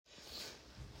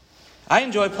I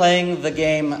enjoy playing the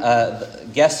game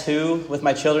Guess Who with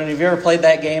my children. Have you ever played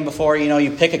that game before? You know,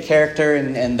 you pick a character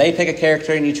and they pick a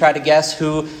character and you try to guess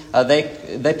who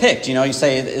they picked. You know, you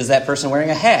say, is that person wearing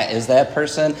a hat? Is that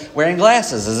person wearing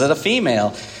glasses? Is it a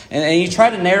female? And you try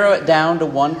to narrow it down to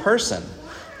one person.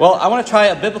 Well, I want to try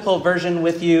a biblical version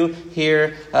with you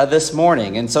here this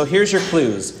morning. And so here's your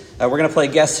clues. We're going to play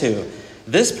Guess Who.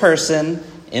 This person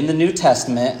in the New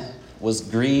Testament was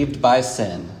grieved by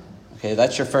sin. Okay,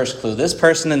 that's your first clue. This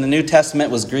person in the New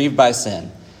Testament was grieved by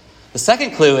sin. The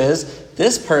second clue is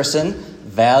this person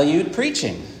valued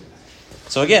preaching.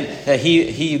 So again,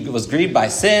 he was grieved by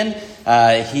sin.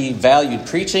 He valued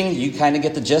preaching. You kind of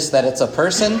get the gist that it's a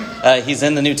person. He's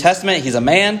in the New Testament. He's a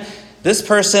man. This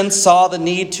person saw the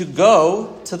need to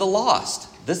go to the lost.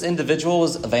 This individual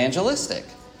was evangelistic.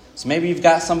 So maybe you've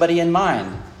got somebody in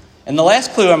mind. And the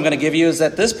last clue I'm going to give you is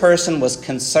that this person was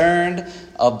concerned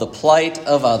of the plight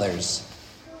of others.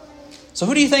 So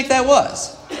who do you think that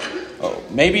was? Oh,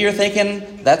 maybe you're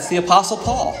thinking that's the Apostle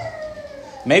Paul.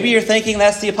 Maybe you're thinking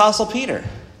that's the Apostle Peter.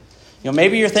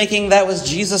 Maybe you're thinking that was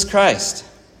Jesus Christ.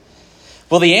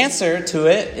 Well, the answer to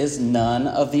it is none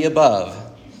of the above.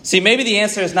 See, maybe the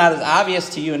answer is not as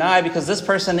obvious to you and I because this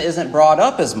person isn't brought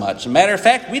up as much. Matter of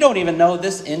fact, we don't even know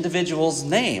this individual's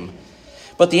name.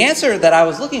 But the answer that I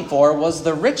was looking for was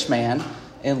the rich man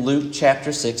in Luke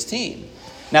chapter 16.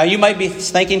 Now, you might be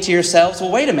thinking to yourselves, well,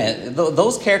 wait a minute.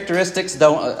 Those characteristics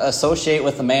don't associate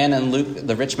with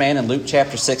the rich man in Luke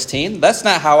chapter 16. That's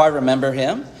not how I remember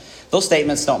him. Those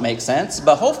statements don't make sense.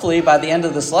 But hopefully, by the end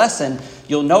of this lesson,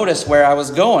 you'll notice where I was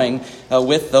going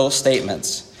with those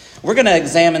statements. We're going to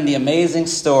examine the amazing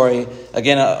story,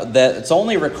 again, that it's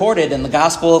only recorded in the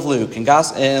Gospel of Luke.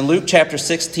 In Luke chapter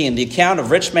 16, the account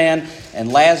of rich man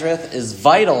and Lazarus is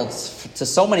vital to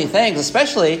so many things,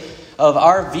 especially of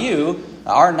our view,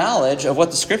 our knowledge of what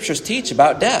the Scriptures teach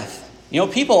about death.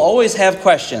 People always have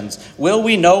questions. Will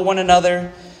we know one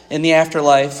another in the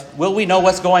afterlife? Will we know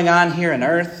what's going on here on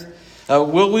earth?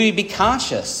 Will we be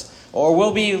conscious? Or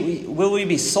will we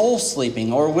be soul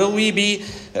sleeping? Or will we be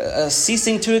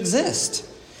ceasing to exist?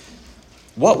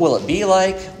 What will it be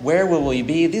like? Where will we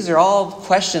be? These are all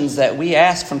questions that we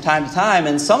ask from time to time,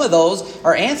 and some of those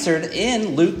are answered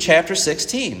in Luke chapter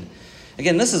 16.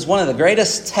 Again, this is one of the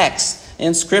greatest texts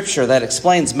in Scripture that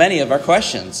explains many of our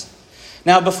questions.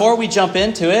 Now, before we jump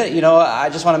into it, I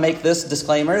just want to make this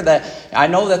disclaimer that I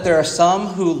know that there are some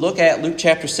who look at Luke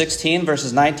chapter 16,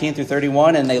 verses 19 through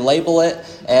 31, and they label it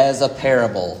as a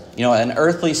parable, an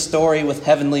earthly story with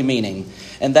heavenly meaning,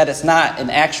 and that it's not an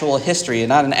actual history and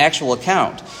not an actual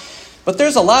account. But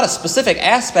there's a lot of specific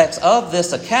aspects of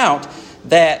this account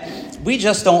that we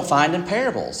just don't find in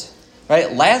parables.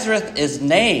 Right? Lazarus is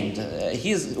named.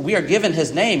 We are given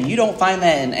his name. You don't find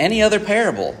that in any other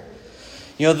parable.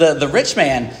 The rich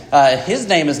man, his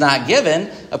name is not given,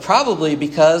 probably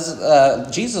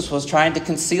because Jesus was trying to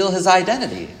conceal his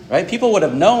identity, right? People would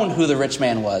have known who the rich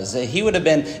man was. He would have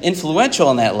been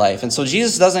influential in that life. And so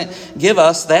Jesus doesn't give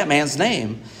us that man's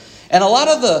name. And a lot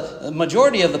of the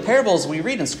majority of the parables we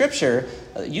read in Scripture,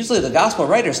 usually the gospel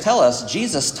writers tell us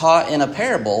Jesus taught in a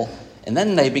parable, and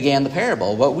then they began the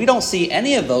parable. But we don't see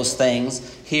any of those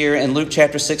things here in Luke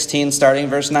chapter 16, starting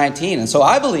verse 19. And so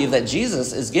I believe that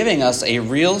Jesus is giving us a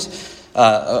real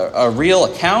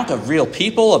account of real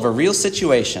people, of a real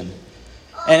situation.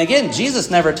 And again,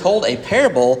 Jesus never told a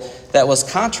parable that was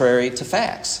contrary to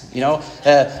facts.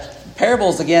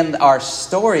 Parables, again, are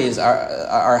stories,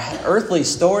 are earthly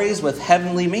stories with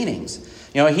heavenly meanings.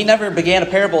 He never began a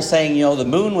parable saying, the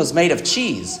moon was made of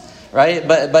cheese. Right?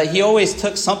 But he always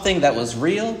took something that was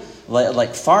real,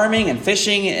 like farming and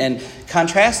fishing, and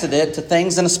contrasted it to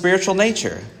things in a spiritual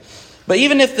nature. But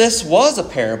even if this was a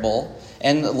parable,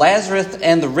 and Lazarus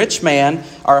and the rich man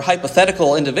are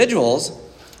hypothetical individuals,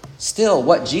 still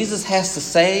what Jesus has to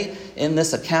say in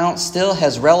this account still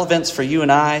has relevance for you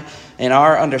and I in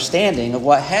our understanding of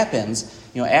what happens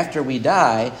after we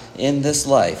die in this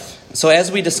life. So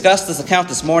as we discuss this account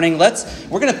this morning,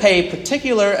 we're going to pay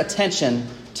particular attention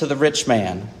to the rich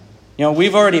man.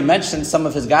 We've already mentioned some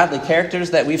of his godly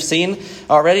characters that we've seen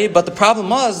already, but the problem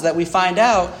was that we find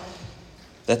out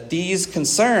that these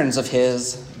concerns of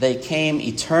his, they came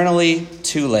eternally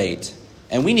too late.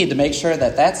 And we need to make sure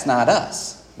that that's not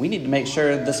us. We need to make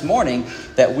sure this morning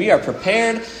that we are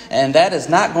prepared, and that is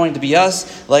not going to be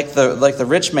us like the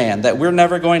rich man, that we're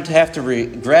never going to have to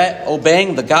regret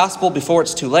obeying the gospel before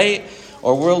it's too late,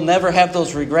 or we'll never have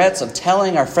those regrets of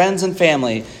telling our friends and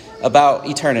family about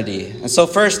eternity. And so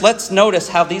first, let's notice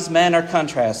how these men are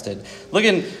contrasted. Look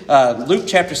in Luke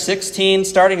chapter 16,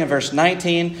 starting in verse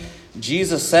 19.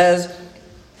 Jesus says,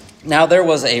 "Now there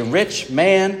was a rich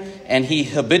man, and he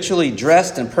habitually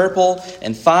dressed in purple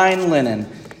and fine linen,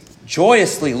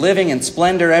 joyously living in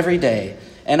splendor every day.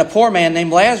 And a poor man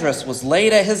named Lazarus was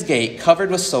laid at his gate, covered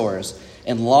with sores,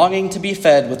 and longing to be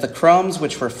fed with the crumbs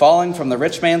which were falling from the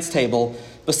rich man's table.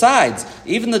 Besides,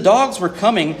 even the dogs were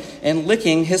coming and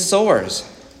licking his sores.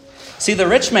 See, the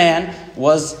rich man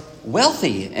was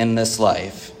wealthy in this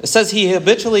life. It says he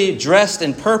habitually dressed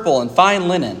in purple and fine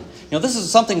linen. This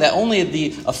is something that only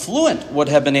the affluent would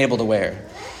have been able to wear.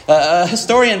 A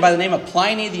historian by the name of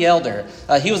Pliny the Elder,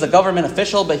 he was a government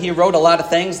official, but he wrote a lot of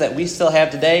things that we still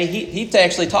have today. He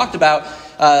actually talked about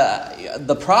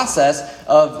the process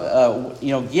of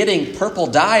getting purple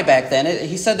dye back then.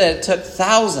 He said that it took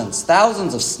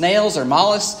thousands of snails or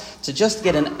mollusks to just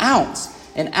get an ounce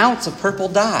of purple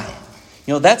dye.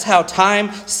 That's how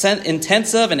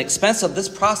time-intensive and expensive this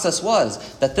process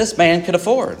was that this man could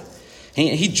afford.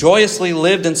 He joyously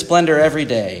lived in splendor every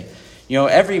day.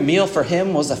 Every meal for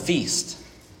him was a feast.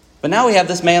 But now we have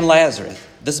this man Lazarus,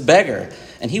 this beggar,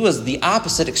 and he was the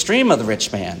opposite extreme of the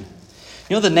rich man.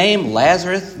 The name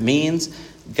Lazarus means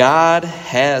God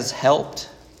has helped.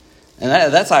 And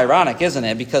that's ironic, isn't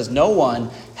it? Because no one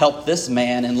helped this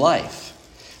man in life.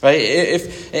 Right?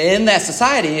 If in that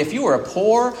society, if you were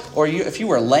poor or if you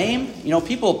were lame,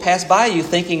 people passed by you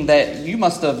thinking that you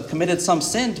must have committed some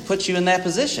sin to put you in that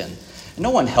position. No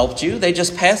one helped you. They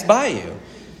just passed by you.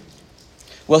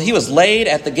 Well, he was laid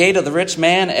at the gate of the rich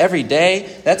man every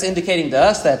day. That's indicating to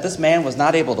us that this man was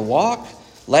not able to walk,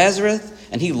 Lazarus,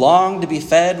 and he longed to be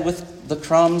fed with the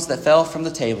crumbs that fell from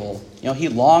the table. He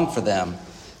longed for them.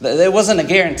 There wasn't a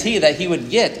guarantee that he would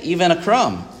get even a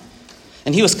crumb.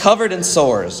 And he was covered in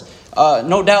sores,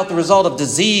 no doubt the result of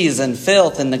disease and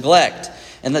filth and neglect.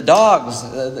 And the dogs,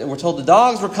 we're told the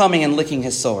dogs were coming and licking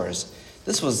his sores.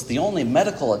 This was the only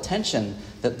medical attention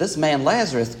that this man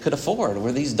Lazarus could afford,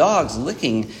 were these dogs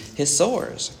licking his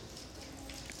sores.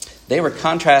 They were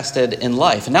contrasted in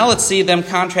life. And now let's see them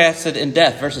contrasted in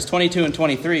death. Verses 22 and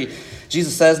 23,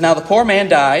 Jesus says, "Now the poor man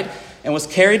died and was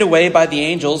carried away by the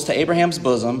angels to Abraham's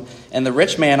bosom, and the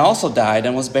rich man also died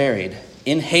and was buried.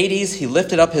 In Hades he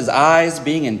lifted up his eyes,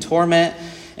 being in torment,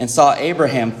 and saw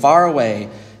Abraham far away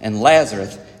and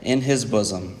Lazarus in his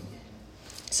bosom."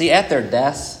 See, at their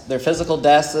deaths, their physical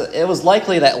deaths, it was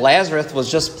likely that Lazarus was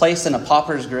just placed in a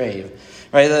pauper's grave.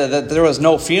 Right? That there was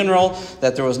no funeral,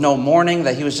 that there was no mourning,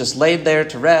 that he was just laid there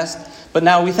to rest. But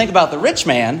now we think about the rich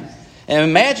man, and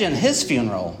imagine his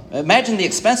funeral. Imagine the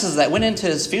expenses that went into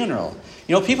his funeral.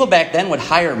 People back then would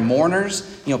hire mourners,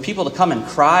 people to come and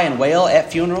cry and wail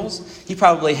at funerals. He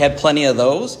probably had plenty of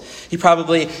those. He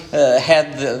probably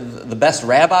had the best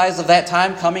rabbis of that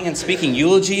time coming and speaking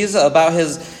eulogies about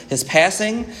his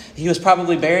passing. He was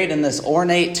probably buried in this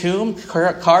ornate tomb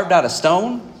carved out of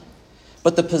stone.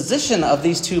 But the position of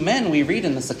these two men we read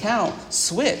in this account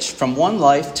switched from one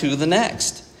life to the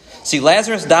next. See,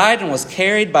 Lazarus died and was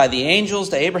carried by the angels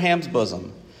to Abraham's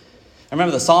bosom. I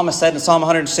remember the psalmist said in Psalm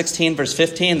 116, verse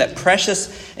 15, that precious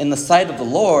in the sight of the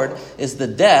Lord is the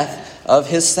death of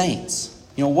his saints.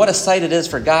 What a sight it is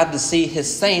for God to see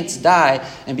his saints die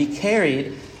and be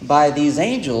carried by these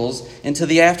angels into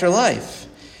the afterlife.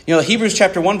 Hebrews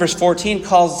chapter 1, verse 14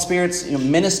 calls spirits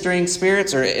ministering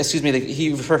spirits,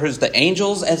 he refers to the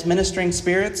angels as ministering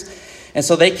spirits. And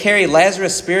so they carry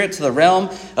Lazarus' spirit to the realm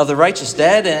of the righteous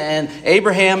dead, and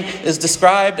Abraham is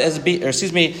described as,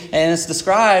 it's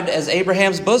described as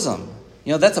Abraham's bosom.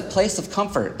 That's a place of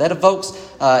comfort. That evokes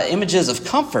images of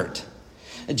comfort.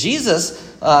 Jesus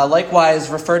likewise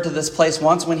referred to this place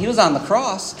once when he was on the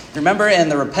cross. Remember, and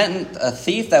the repentant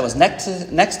thief that was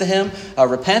next to him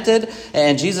repented,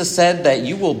 and Jesus said that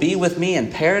you will be with me in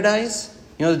paradise.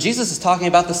 Jesus is talking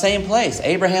about the same place,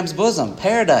 Abraham's bosom,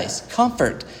 paradise,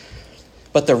 comfort.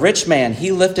 But the rich man,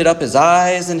 he lifted up his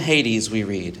eyes in Hades, we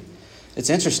read. It's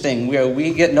interesting.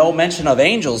 We get no mention of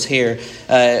angels here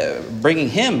bringing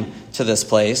him to this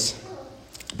place.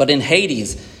 But in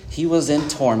Hades, he was in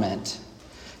torment.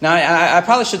 Now, I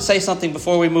probably should say something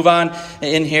before we move on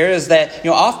in here, is that,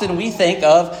 often we think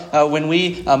of, when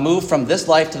we move from this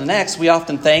life to the next, we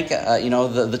often think,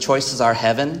 the choices are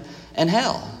heaven and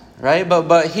hell, right?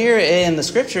 But here in the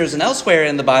scriptures and elsewhere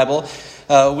in the Bible,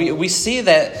 we see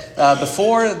that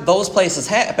before those places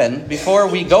happen, before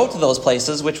we go to those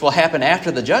places, which will happen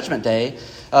after the judgment day,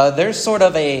 there's sort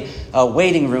of a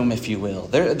waiting room, if you will.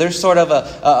 There's sort of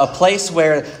a place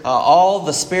where all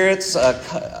the spirits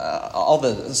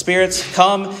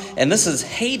come, and this is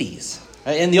Hades.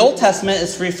 In the Old Testament,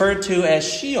 it's referred to as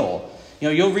Sheol.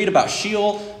 You'll read about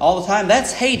Sheol all the time.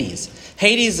 That's Hades.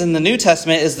 Hades in the New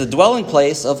Testament is the dwelling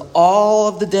place of all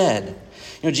of the dead.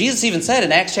 Jesus even said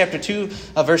in Acts chapter 2,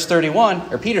 verse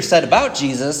 31, or Peter said about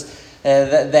Jesus,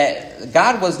 that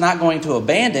God was not going to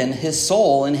abandon his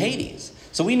soul in Hades.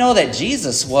 So we know that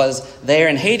Jesus was there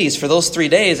in Hades for those 3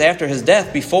 days after his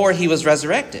death before he was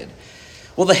resurrected.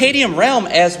 Well, the Hadean realm,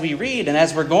 as we read, and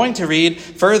as we're going to read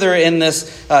further in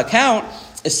this account,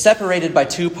 is separated by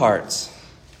 2 parts.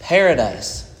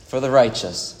 Paradise for the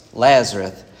righteous,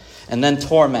 Lazarus, and then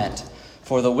torment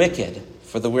for the wicked,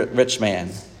 for the rich man.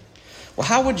 Well,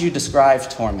 how would you describe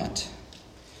torment?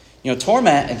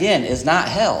 Torment, again, is not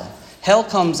hell. Hell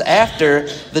comes after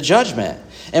the judgment.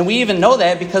 And we even know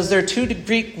that because there are 2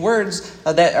 Greek words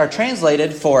that are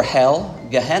translated for hell,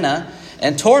 Gehenna,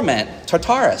 and torment,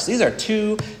 Tartarus. These are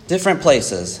 2 different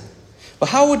places. But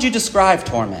how would you describe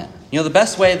torment? The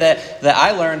best way that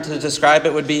I learned to describe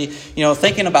it would be,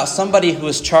 thinking about somebody who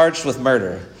is charged with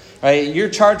murder. Right? You're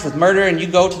charged with murder and you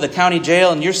go to the county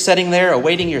jail and you're sitting there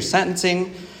awaiting your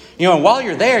sentencing. And while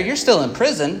you're there, you're still in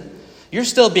prison. You're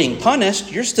still being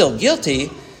punished. You're still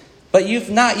guilty. But you've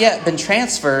not yet been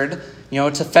transferred,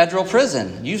 to federal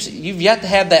prison. You've yet to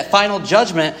have that final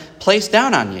judgment placed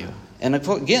down on you. And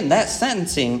again, that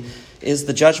sentencing is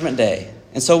the judgment day.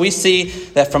 And so we see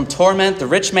that from torment, the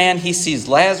rich man, he sees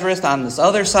Lazarus on this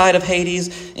other side of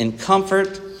Hades in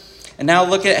comfort. And now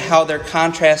look at how they're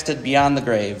contrasted beyond the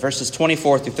grave. Verses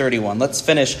 24 through 31. Let's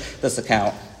finish this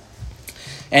account.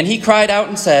 And he cried out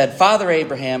and said, Father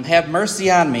Abraham, have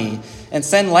mercy on me, and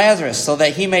send Lazarus so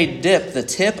that he may dip the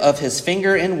tip of his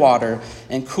finger in water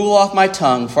and cool off my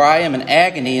tongue, for I am in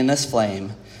agony in this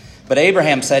flame. But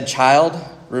Abraham said, Child,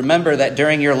 remember that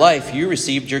during your life you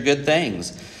received your good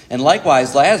things, and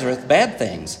likewise Lazarus bad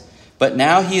things. But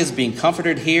now he is being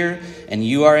comforted here, and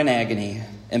you are in agony.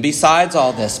 And besides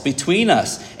all this, between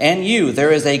us and you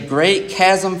there is a great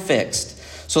chasm fixed,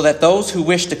 so that those who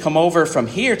wish to come over from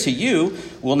here to you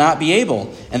will not be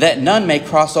able, and that none may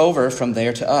cross over from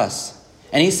there to us.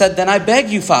 And he said, Then I beg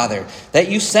you, Father, that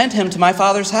you send him to my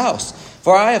father's house,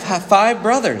 for I have 5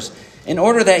 brothers, in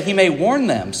order that he may warn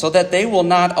them, so that they will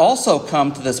not also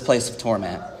come to this place of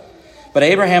torment. But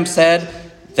Abraham said,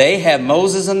 They have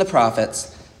Moses and the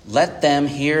prophets. Let them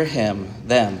hear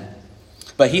them.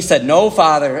 But he said, No,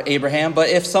 Father Abraham, but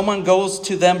if someone goes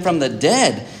to them from the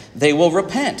dead, they will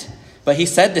repent. But he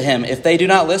said to him, If they do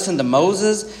not listen to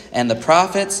Moses and the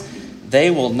prophets,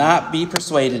 they will not be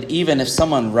persuaded, even if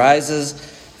someone rises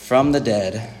from the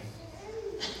dead.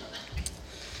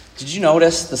 Did you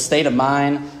notice the state of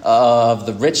mind of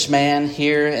the rich man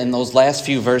here in those last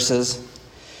few verses?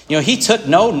 He took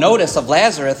no notice of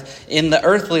Lazarus in the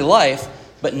earthly life,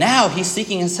 but now he's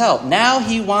seeking his help. Now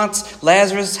he wants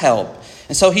Lazarus' help.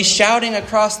 And so he's shouting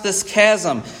across this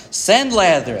chasm, Send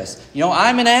Lazarus.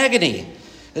 I'm in agony.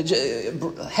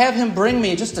 Have him bring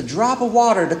me just a drop of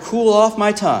water to cool off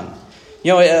my tongue.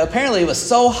 Apparently it was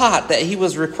so hot that he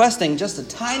was requesting just a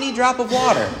tiny drop of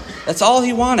water. That's all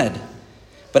he wanted.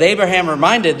 But Abraham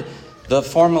reminded the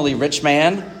formerly rich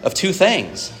man of 2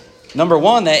 things. Number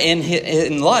 1, that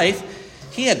in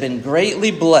life he had been greatly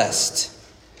blessed,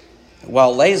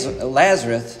 while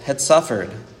Lazarus had suffered.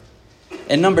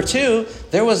 And number 2,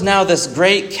 there was now this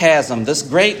great chasm, this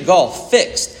great gulf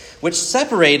fixed, which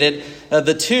separated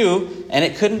the 2, and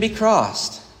it couldn't be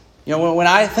crossed. When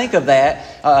I think of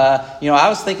that, I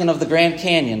was thinking of the Grand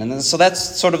Canyon. And so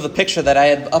that's sort of the picture that I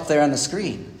had up there on the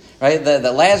screen, right?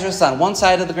 The Lazarus on one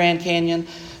side of the Grand Canyon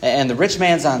and the rich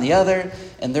man's on the other.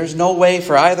 And there's no way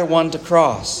for either one to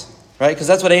cross, right? Because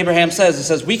that's what Abraham says. He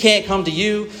says, we can't come to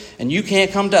you and you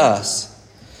can't come to us.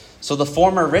 So the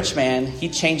former rich man, he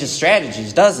changes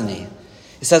strategies, doesn't he?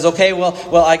 He says, okay,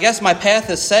 well, I guess my path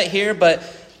is set here, but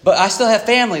I still have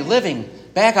family living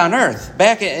back on earth,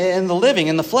 back in the living,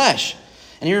 in the flesh.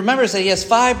 And he remembers that he has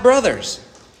 5 brothers.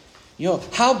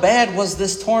 How bad was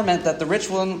this torment that the rich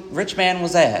man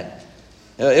was at?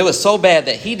 It was so bad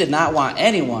that he did not want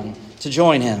anyone to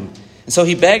join him. And so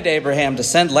he begged Abraham to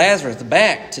send Lazarus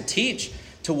back to teach,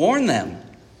 to warn them.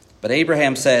 But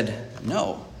Abraham said,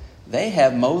 no, they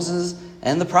have Moses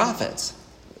and the prophets.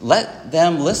 Let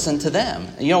them listen to them.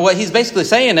 What he's basically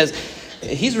saying is,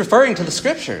 he's referring to the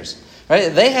scriptures.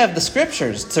 Right? They have the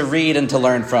scriptures to read and to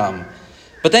learn from.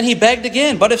 But then he begged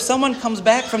again, but if someone comes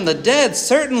back from the dead,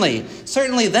 certainly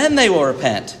then they will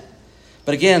repent.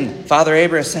 But again, Father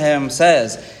Abraham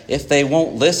says, if they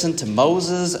won't listen to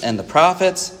Moses and the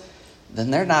prophets,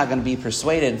 then they're not going to be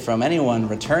persuaded from anyone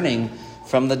returning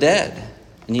from the dead.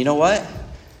 And you know what?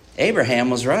 Abraham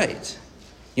was right.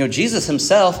 Jesus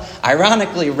himself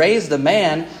ironically raised a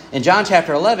man in John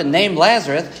chapter 11 named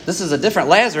Lazarus. This is a different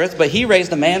Lazarus, but he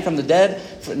raised a man from the dead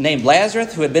named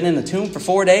Lazarus who had been in the tomb for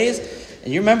 4 days.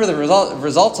 And you remember the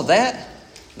results of that?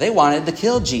 They wanted to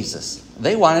kill Jesus.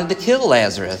 They wanted to kill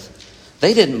Lazarus.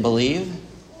 They didn't believe.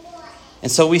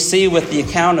 And so we see with the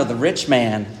account of the rich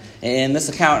man, in this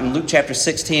account in Luke chapter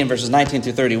 16, verses 19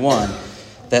 through 31,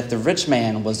 that the rich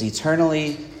man was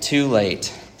eternally too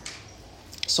late.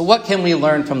 So what can we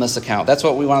learn from this account? That's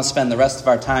what we want to spend the rest of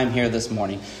our time here this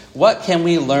morning. What can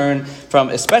we learn from,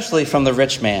 especially from the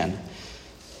rich man?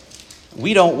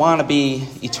 We don't want to be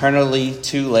eternally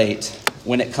too late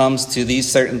when it comes to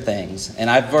these certain things. And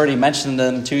I've already mentioned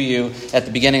them to you at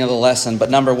the beginning of the lesson. But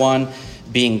number one,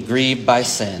 being grieved by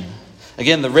sin.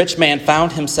 Again, the rich man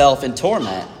found himself in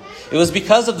torment. It was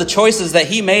because of the choices that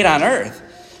he made on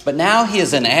earth. But now he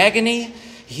is in agony.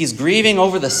 He's grieving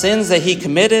over the sins that he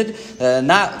committed,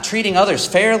 not treating others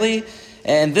fairly.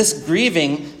 And this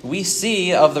grieving we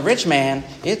see of the rich man,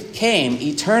 it came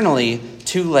eternally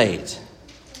too late.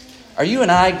 Are you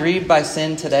and I grieved by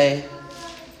sin today?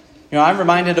 I'm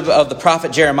reminded of the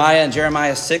prophet Jeremiah in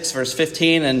Jeremiah 6, verse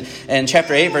 15, and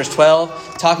chapter 8, verse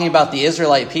 12, talking about the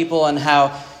Israelite people and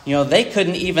how they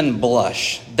couldn't even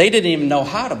blush. They didn't even know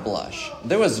how to blush.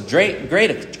 There was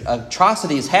great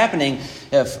atrocities happening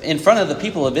in front of the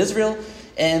people of Israel,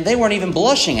 and they weren't even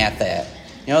blushing at that.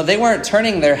 They weren't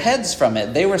turning their heads from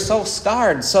it. They were so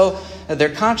scarred, so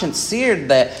their conscience seared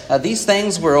that these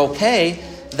things were okay,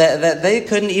 that they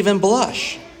couldn't even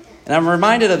blush. And I'm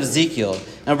reminded of Ezekiel.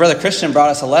 Now, Brother Christian brought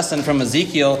us a lesson from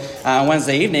Ezekiel on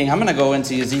Wednesday evening. I'm going to go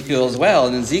into Ezekiel as well.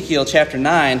 In Ezekiel chapter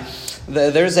 9,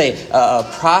 there's a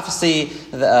prophecy,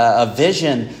 a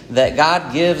vision that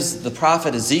God gives the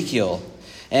prophet Ezekiel.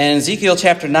 And in Ezekiel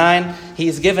chapter 9,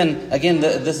 he's given, again,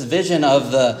 this vision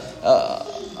of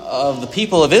the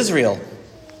people of Israel.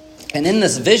 And in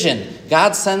this vision,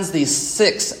 God sends these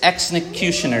 6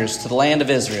 executioners to the land of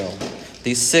Israel.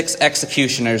 These 6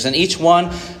 executioners. And each one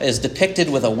is depicted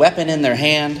with a weapon in their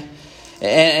hand.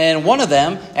 And one of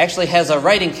them actually has a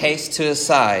writing case to his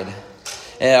side,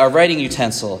 a writing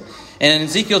utensil. And in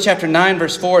Ezekiel chapter 9,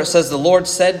 verse 4, it says, "The Lord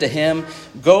said to him,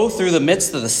 go through the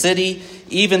midst of the city,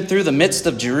 even through the midst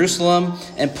of Jerusalem,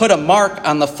 and put a mark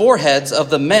on the foreheads of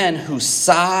the men who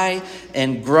sigh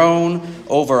and groan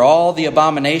over all the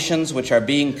abominations which are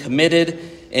being committed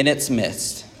in its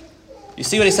midst." You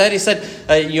see what he said? He said,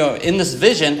 in this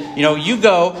vision, you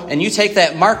go and you take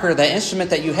that marker, that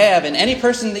instrument that you have, and any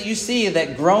person that you see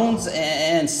that groans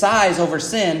and sighs over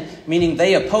sin, meaning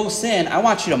they oppose sin, I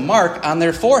want you to mark on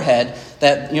their forehead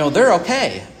that, they're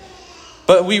okay.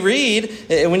 But we read,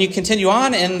 when you continue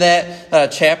on in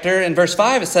that chapter, in verse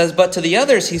 5, it says, "But to the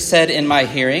others he said in my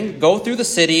hearing, go through the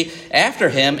city after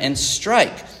him and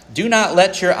strike. Do not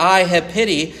let your eye have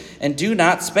pity, and do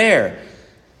not spare."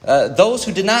 Those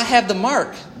who did not have the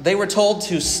mark, they were told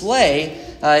to slay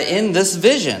in this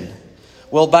vision.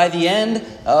 Well, by the end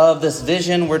of this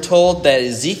vision, we're told that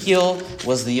Ezekiel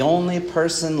was the only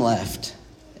person left.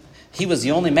 He was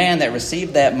the only man that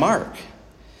received that mark.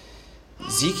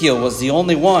 Ezekiel was the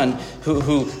only one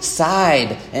who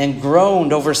sighed and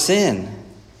groaned over sin.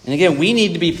 And again, we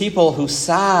need to be people who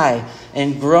sigh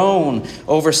and groan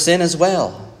over sin as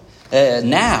well.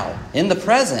 Now, in the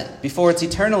present, before it's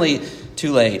eternally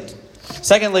too late.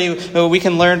 Secondly, we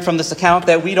can learn from this account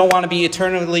that we don't want to be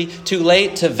eternally too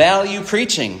late to value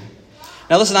preaching.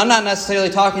 Now listen, I'm not necessarily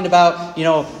talking about,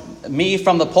 me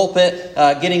from the pulpit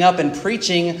getting up and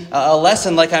preaching a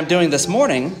lesson like I'm doing this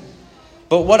morning.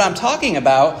 But what I'm talking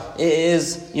about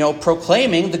is,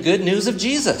 proclaiming the good news of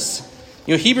Jesus.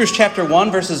 Hebrews chapter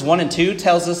 1, verses 1 and 2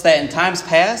 tells us that in times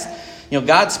past,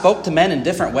 God spoke to men in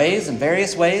different ways, in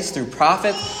various ways, through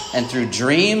prophets and through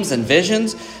dreams and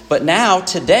visions. But now,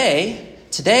 today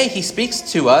he speaks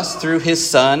to us through his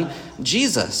Son,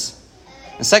 Jesus.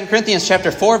 In 2 Corinthians chapter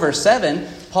 4, verse 7,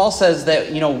 Paul says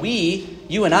that,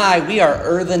 you and I, we are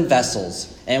earthen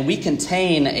vessels, and we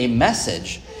contain a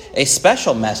message, a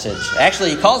special message. Actually,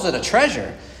 he calls it a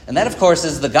treasure. And that, of course,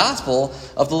 is the gospel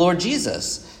of the Lord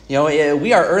Jesus. We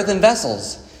are earthen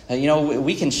vessels.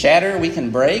 We can shatter, we can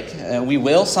break, we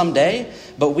will someday,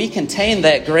 but we contain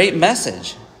that great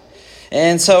message.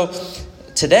 And so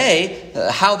today,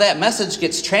 how that message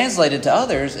gets translated to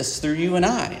others is through you and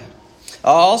I.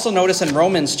 I'll also notice in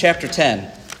Romans chapter 10,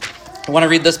 I want to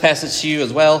read this passage to you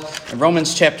as well. In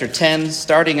Romans chapter 10,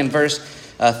 starting in verse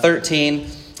 13,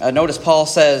 notice Paul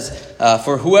says,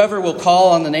 "For whoever will call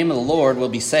on the name of the Lord will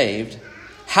be saved.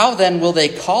 How then will they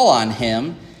call on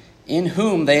him in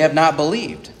whom they have not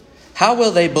believed? How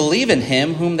will they believe in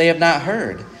him whom they have not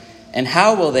heard? And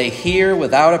how will they hear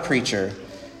without a preacher?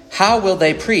 How will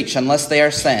they preach unless they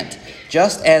are sent?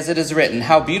 Just as it is written,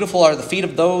 how beautiful are the feet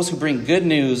of those who bring good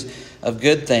news of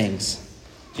good things."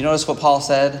 Do you notice what Paul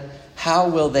said? How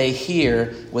will they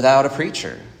hear without a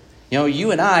preacher?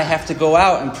 You and I have to go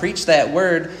out and preach that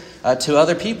word to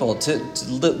other people, to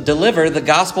deliver the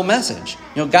gospel message.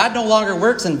 God no longer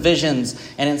works in visions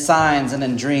and in signs and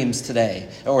in dreams today,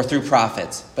 or through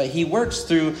prophets, but he works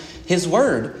through his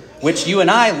word, which you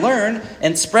and I learn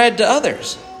and spread to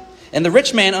others. And the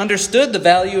rich man understood the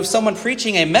value of someone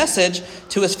preaching a message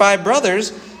to his 5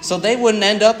 brothers so they wouldn't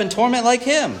end up in torment like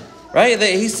him. Right?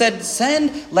 He said,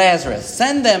 send Lazarus,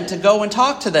 send them to go and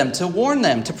talk to them, to warn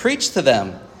them, to preach to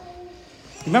them.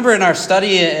 Remember in our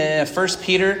study in 1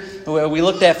 Peter, we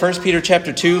looked at 1 Peter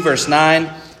chapter 2, verse 9,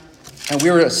 and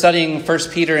we were studying 1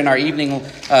 Peter in our evening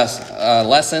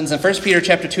lessons. And 1 Peter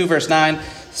chapter 2, verse 9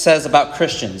 says about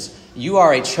Christians, you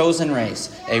are a chosen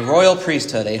race, a royal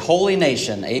priesthood, a holy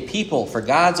nation, a people for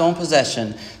God's own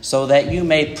possession, so that you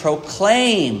may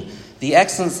proclaim the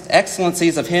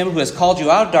excellencies of him who has called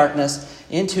you out of darkness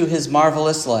into his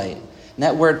marvelous light. And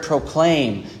that word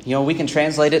proclaim, we can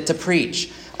translate it to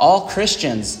preach. All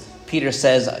Christians, Peter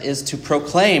says, is to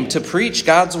proclaim, to preach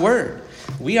God's word.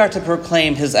 We are to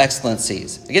proclaim his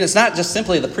excellencies. Again, it's not just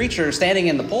simply the preacher standing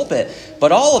in the pulpit,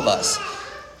 but all of us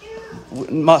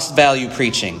must value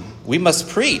preaching. We must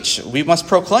preach. We must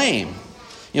proclaim.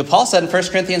 Paul said in 1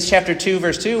 Corinthians chapter 2,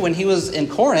 verse 2, when he was in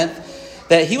Corinth,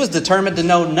 that he was determined to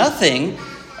know nothing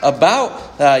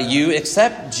about you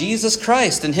except Jesus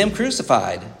Christ and him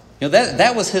crucified.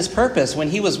 That was his purpose when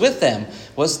he was with them,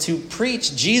 was to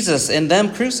preach Jesus and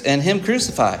him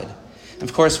crucified. And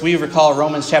of course, we recall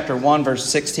Romans chapter 1, verse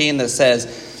 16 that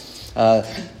says, that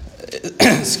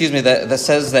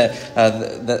says that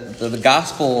the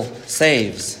gospel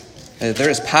saves. There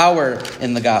is power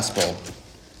in the gospel.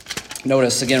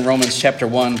 Notice again Romans chapter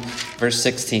 1, verse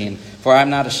 16. For I am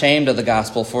not ashamed of the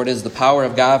gospel, for it is the power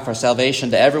of God for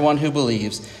salvation to everyone who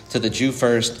believes, to the Jew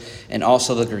first and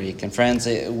also the Greek. And friends,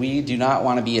 we do not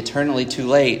want to be eternally too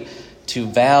late to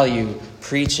value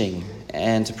preaching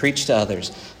and to preach to others.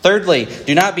 Thirdly,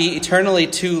 do not be eternally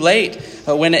too late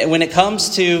when it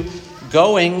comes to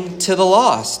going to the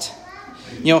lost.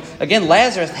 Again,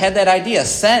 Lazarus had that idea.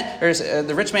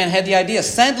 The rich man had the idea,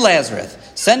 send Lazarus.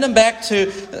 Send him back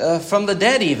from the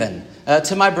dead even,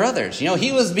 to my brothers.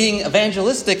 He was being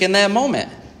evangelistic in that moment.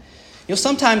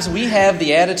 Sometimes we have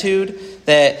the attitude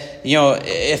that,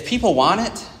 if people want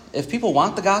it, if people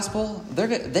want the gospel,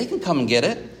 they can come and get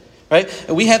it. Right?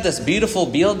 We have this beautiful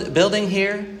building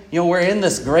here. We're in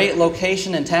this great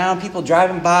location in town. People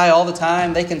driving by all the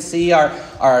time. They can see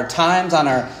our times on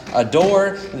our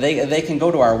door. They can go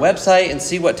to our website and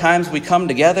see what times we come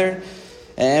together.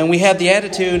 And we have the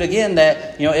attitude, again,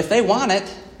 that, if they want it,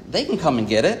 they can come and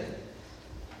get it.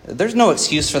 There's no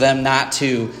excuse for them not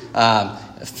to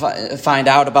find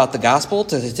out about the gospel,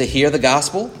 to hear the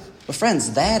gospel. But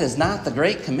friends, that is not the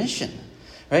Great Commission.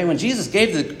 Right? When Jesus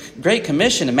gave the Great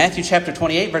Commission in Matthew chapter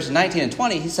 28, verses 19 and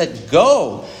 20, he said,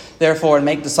 go, therefore, and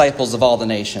make disciples of all the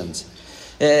nations.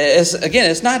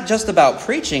 It's not just about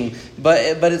preaching,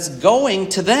 but it's going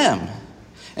to them.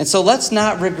 And so let's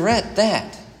not regret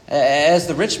that. As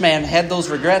the rich man had those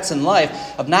regrets in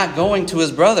life of not going to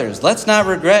his brothers. Let's not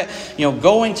regret,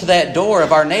 going to that door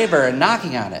of our neighbor and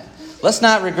knocking on it. Let's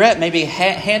not regret maybe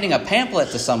handing a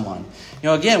pamphlet to someone.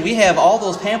 Again, we have all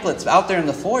those pamphlets out there in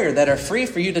the foyer that are free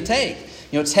for you to take.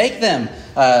 Take them,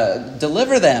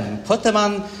 deliver them, put them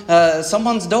on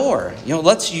someone's door.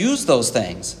 Let's use those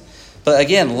things. But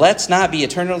again, let's not be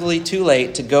eternally too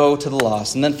late to go to the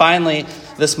lost. And then finally,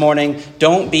 this morning,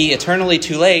 don't be eternally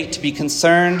too late to be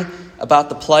concerned about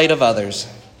the plight of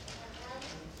others.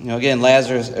 Again,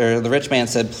 Lazarus, or the rich man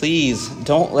said, please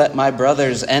don't let my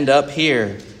brothers end up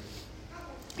here.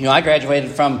 I graduated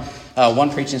from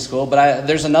one preaching school, but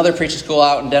there's another preaching school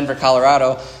out in Denver,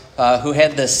 Colorado, who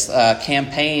had this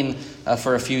campaign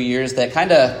for a few years that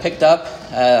kind of picked up.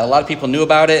 A lot of people knew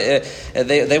about it.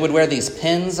 They would wear these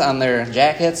pins on their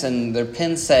jackets, and their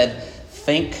pins said,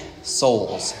 "Think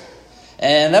Souls."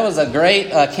 And that was a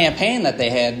great campaign that they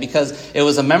had because it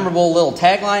was a memorable little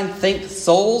tagline, "Think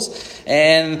Souls."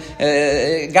 And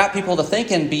it got people to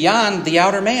thinking beyond the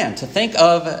outer man, to think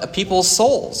of people's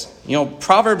souls.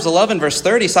 Proverbs 11, verse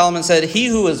 30, Solomon said, "He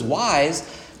who is wise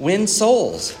wins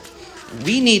souls."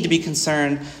 We need to be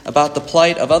concerned about the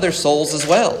plight of other souls as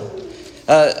well.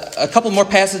 A couple more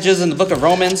passages in the book of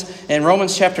Romans. In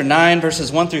Romans chapter 9,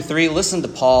 verses 1 through 3, listen to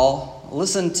Paul.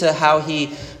 Listen to how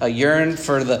he yearned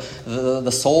for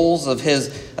the souls of his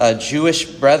Jewish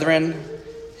brethren,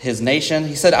 his nation.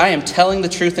 He said, "I am telling the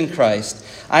truth in Christ.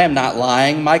 I am not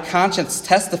lying. My conscience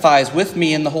testifies with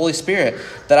me in the Holy Spirit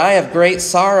that I have great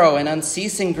sorrow and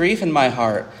unceasing grief in my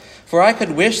heart. For I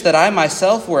could wish that I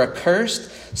myself were accursed,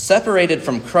 separated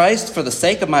from Christ for the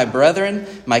sake of my brethren,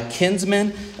 my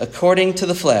kinsmen, according to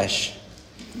the flesh."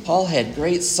 Paul had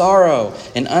great sorrow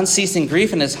and unceasing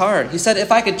grief in his heart. He said,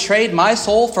 if I could trade my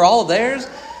soul for all of theirs,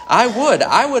 I would.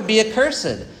 I would be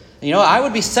accursed. I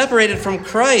would be separated from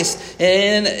Christ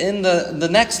in the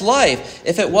next life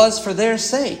if it was for their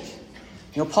sake.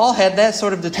 Paul had that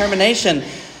sort of determination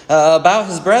about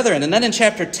his brethren. And then in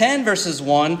chapter 10, verses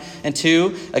 1 and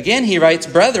 2, again he writes,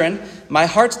 Brethren, my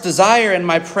heart's desire and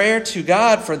my prayer to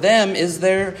God for them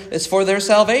is for their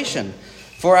salvation.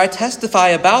 For I testify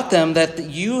about them that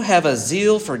you have a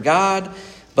zeal for God,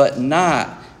 but not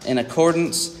in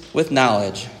accordance with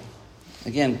knowledge.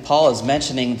 Again, Paul is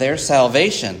mentioning their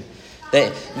salvation.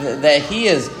 That he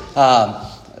is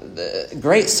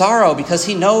great sorrow because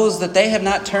he knows that they have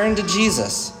not turned to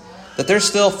Jesus, that they're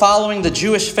still following the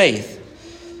Jewish faith.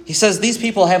 He says these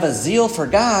people have a zeal for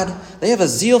God. They have a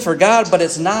zeal for God, but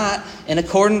it's not in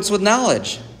accordance with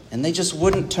knowledge. And they just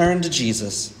wouldn't turn to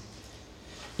Jesus.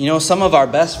 Some of our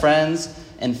best friends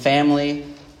and family,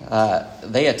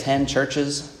 they attend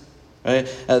churches. Right?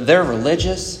 They're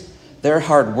religious. They're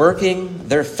hardworking.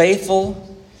 They're faithful.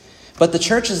 But the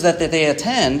churches that they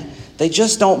attend, they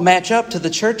just don't match up to the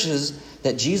churches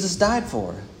that Jesus died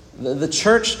for. The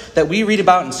church that we read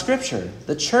about in Scripture.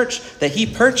 The church that he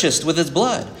purchased with his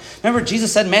blood. Remember,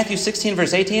 Jesus said in Matthew 16,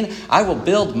 verse 18, I will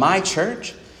build my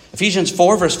church. Ephesians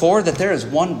 4, verse 4, that there is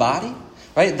one body.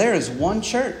 Right? There is one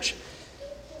church.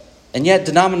 And yet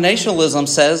denominationalism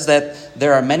says that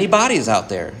there are many bodies out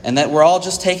there. And that we're all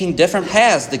just taking different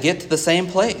paths to get to the same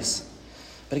place.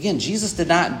 But again, Jesus did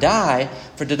not die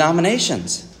for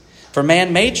denominations, for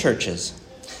man-made churches.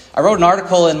 I wrote an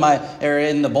article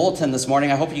in the bulletin this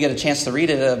morning. I hope you get a chance to read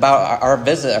it about our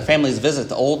family's visit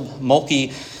to Old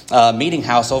Mulkey Meeting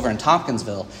House over in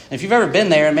Tompkinsville. And if you've ever been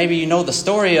there, and maybe you know the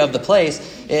story of the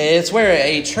place, it's where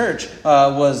a church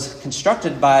was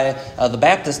constructed by the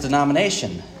Baptist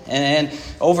denomination. And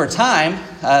over time,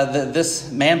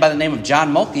 this man by the name of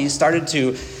John Mulkey started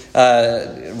to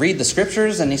read the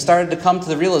Scriptures, and he started to come to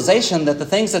the realization that the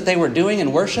things that they were doing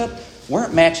in worship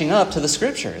weren't matching up to the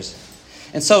Scriptures.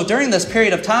 And so during this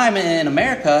period of time in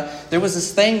America, there was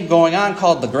this thing going on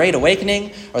called the Great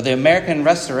Awakening, or the American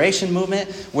Restoration Movement,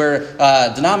 where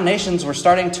denominations were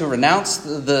starting to renounce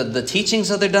the teachings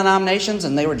of their denominations,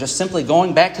 and they were just simply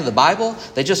going back to the Bible.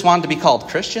 They just wanted to be called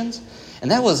Christians.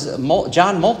 And that was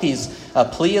John Mulkey's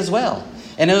plea as well.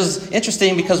 And it was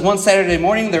interesting because one Saturday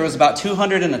morning there was about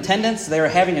 200 in attendance. They were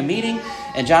having a meeting,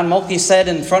 and John Mulkey said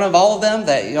in front of all of them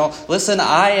that, listen,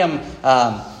 I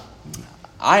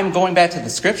am going back to the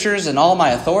Scriptures and all my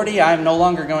authority. I am no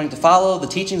longer going to follow the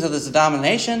teachings of this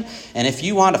denomination. And if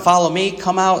you want to follow me,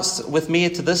 come out with me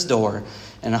to this door.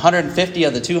 And 150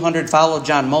 of the 200 followed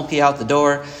John Mulkey out the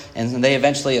door, and they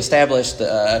eventually established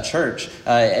a church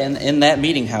in that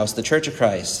meeting house, the Church of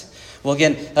Christ. Well,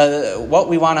 again, what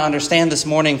we want to understand this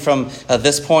morning from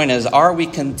this point is, are we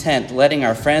content letting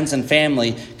our friends and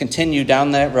family continue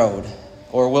down that road?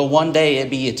 Or will one day it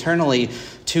be eternally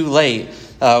too late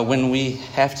when we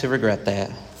have to regret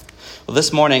that? Well,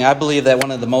 this morning, I believe that one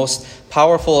of the most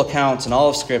powerful accounts in all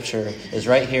of Scripture is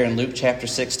right here in Luke chapter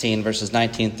 16, verses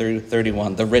 19 through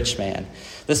 31, the rich man.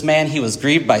 This man, he was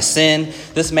grieved by sin.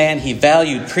 This man, he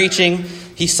valued preaching.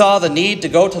 He saw the need to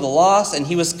go to the lost, and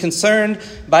he was concerned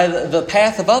by the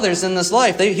path of others in this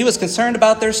life. He was concerned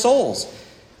about their souls.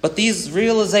 But these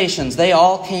realizations, they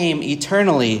all came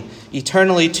eternally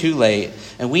too late.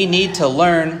 And we need to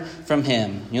learn from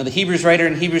him. The Hebrews writer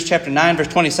in Hebrews chapter 9, verse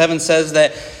 27 says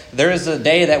that there is a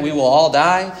day that we will all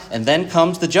die, and then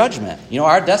comes the judgment.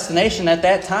 Our destination at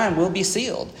that time will be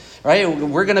sealed. Right?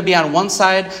 We're going to be on one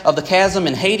side of the chasm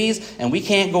in Hades, and we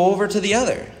can't go over to the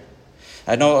other.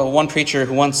 I know one preacher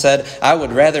who once said, I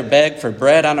would rather beg for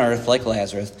bread on earth like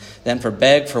Lazarus than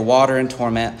beg for water and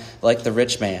torment like the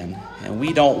rich man. And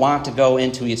we don't want to go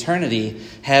into eternity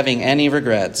having any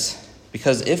regrets.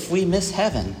 Because if we miss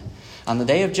heaven on the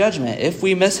day of judgment, if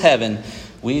we miss heaven,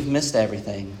 we've missed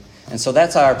everything. And so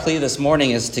that's our plea this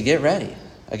morning, is to get ready.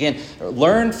 Again,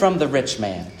 learn from the rich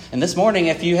man. And this morning,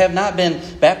 if you have not been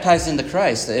baptized into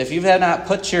Christ, if you have not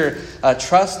put your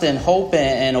trust and hope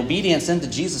and obedience into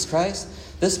Jesus Christ,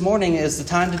 this morning is the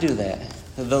time to do that.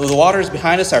 The waters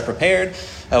behind us are prepared.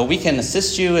 We can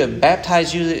assist you and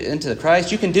baptize you into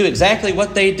Christ. You can do exactly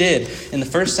what they did in the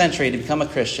first century to become a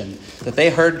Christian. That they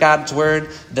heard God's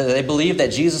word, that they believed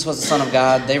that Jesus was the Son of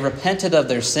God. They repented of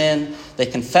their sin. They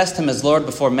confessed him as Lord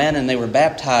before men, and they were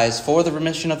baptized for the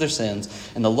remission of their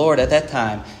sins. And the Lord at that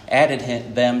time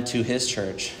added them to his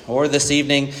church. Or this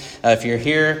evening, if you're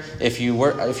here, if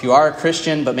you are a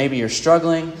Christian, but maybe you're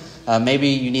struggling, maybe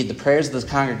you need the prayers of this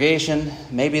congregation,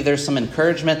 maybe there's some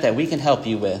encouragement that we can help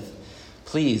you with.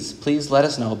 Please let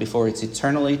us know before it's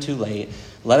eternally too late.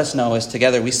 let us know as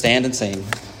together we stand and sing.